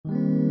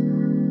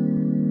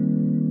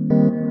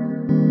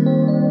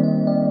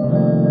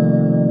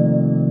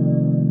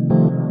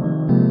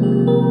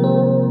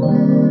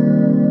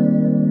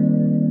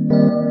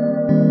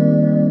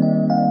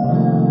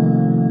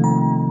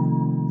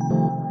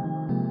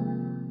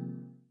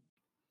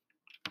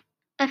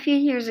A few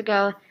years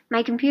ago,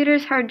 my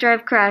computer's hard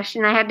drive crashed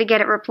and I had to get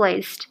it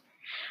replaced.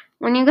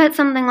 When you get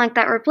something like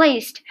that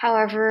replaced,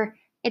 however,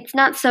 it's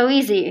not so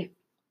easy.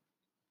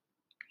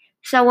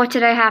 So what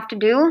did I have to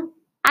do?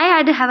 I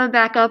had to have a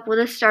backup with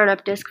a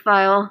startup disk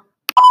file.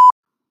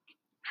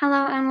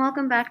 Hello and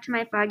welcome back to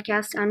my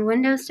podcast on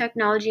Windows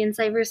technology and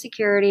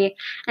cybersecurity,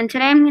 and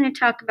today I'm going to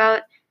talk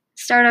about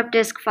startup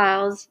disk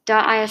files,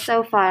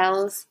 .iso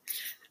files,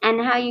 and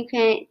how you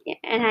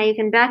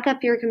can back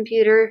up your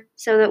computer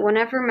so that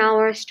whenever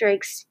malware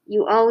strikes,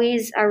 you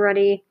always are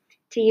ready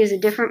to use a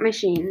different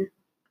machine.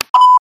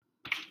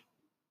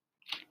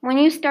 When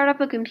you start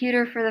up a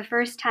computer for the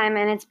first time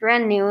and it's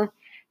brand new,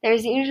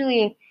 there's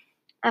usually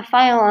a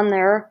file on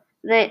there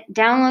that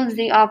downloads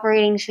the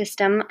operating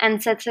system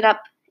and sets it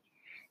up.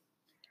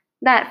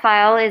 That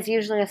file is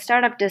usually a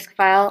startup disk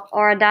file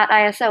or a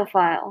 .iso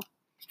file.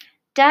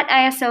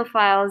 .iso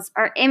files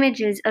are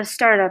images of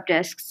startup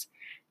disks,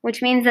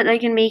 which means that they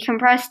can be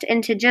compressed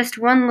into just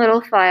one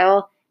little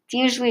file, it's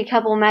usually a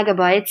couple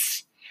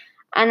megabytes,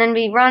 and then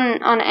be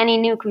run on any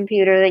new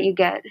computer that you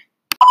get.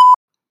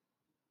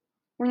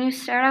 When you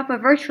start up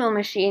a virtual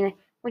machine,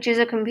 which is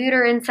a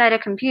computer inside a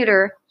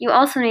computer, you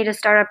also need a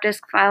startup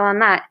disk file on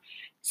that.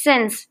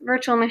 Since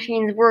virtual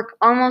machines work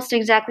almost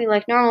exactly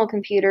like normal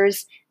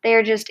computers, they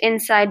are just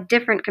inside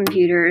different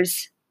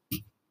computers.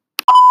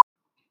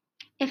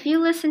 If you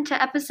listen to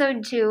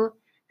episode 2,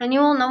 then you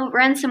will know what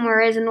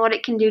ransomware is and what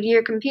it can do to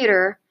your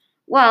computer.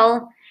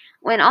 Well,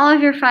 when all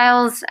of your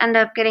files end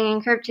up getting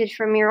encrypted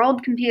from your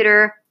old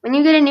computer, when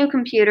you get a new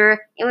computer,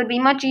 it would be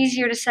much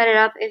easier to set it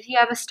up if you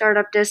have a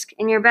startup disk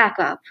in your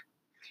backup.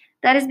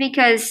 That is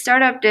because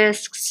startup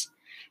disks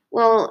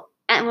will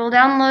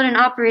download an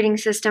operating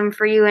system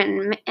for you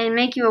and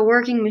make you a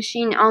working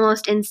machine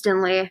almost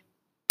instantly.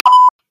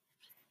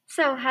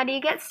 So, how do you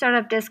get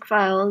startup disk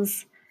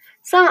files?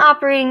 Some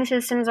operating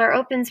systems are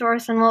open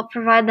source and will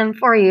provide them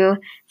for you,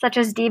 such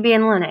as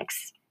Debian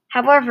Linux.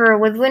 However,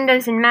 with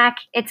Windows and Mac,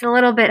 it's a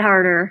little bit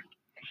harder.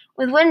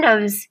 With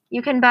Windows,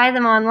 you can buy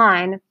them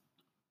online.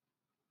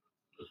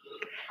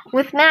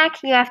 With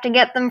Mac, you have to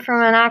get them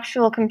from an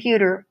actual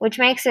computer, which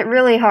makes it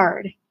really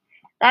hard.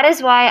 That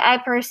is why I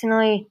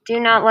personally do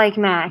not like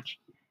Mac,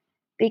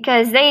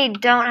 because they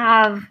don't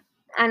have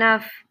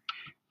enough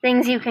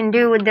things you can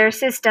do with their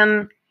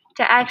system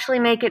to actually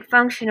make it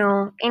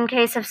functional in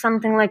case of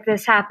something like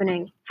this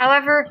happening.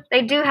 However,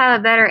 they do have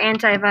a better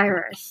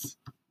antivirus.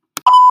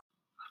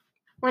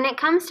 When it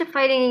comes to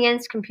fighting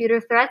against computer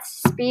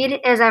threats,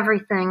 speed is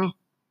everything.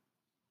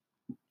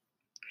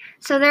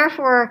 So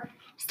therefore,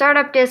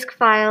 startup disk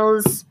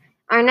files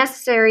are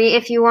necessary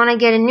if you want to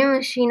get a new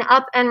machine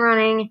up and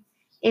running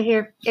if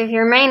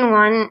your main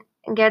one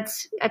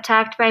gets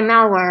attacked by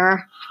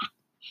malware.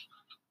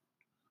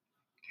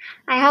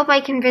 I hope I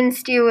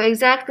convinced you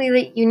exactly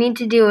that you need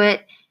to do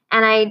it,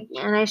 and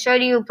I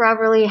showed you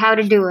properly how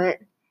to do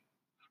it.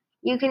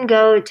 You can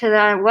go to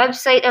the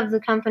website of the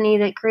company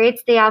that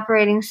creates the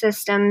operating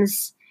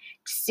systems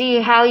to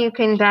see how you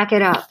can back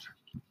it up.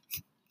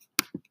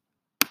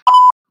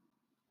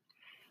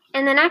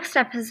 In the next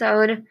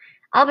episode,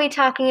 I'll be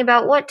talking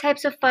about what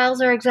types of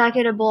files are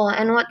executable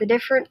and what the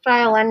different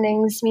file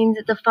endings mean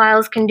that the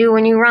files can do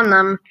when you run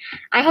them.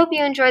 I hope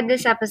you enjoyed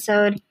this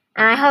episode,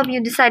 and I hope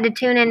you decide to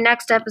tune in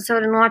next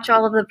episode and watch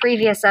all of the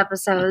previous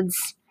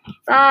episodes.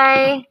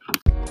 Bye!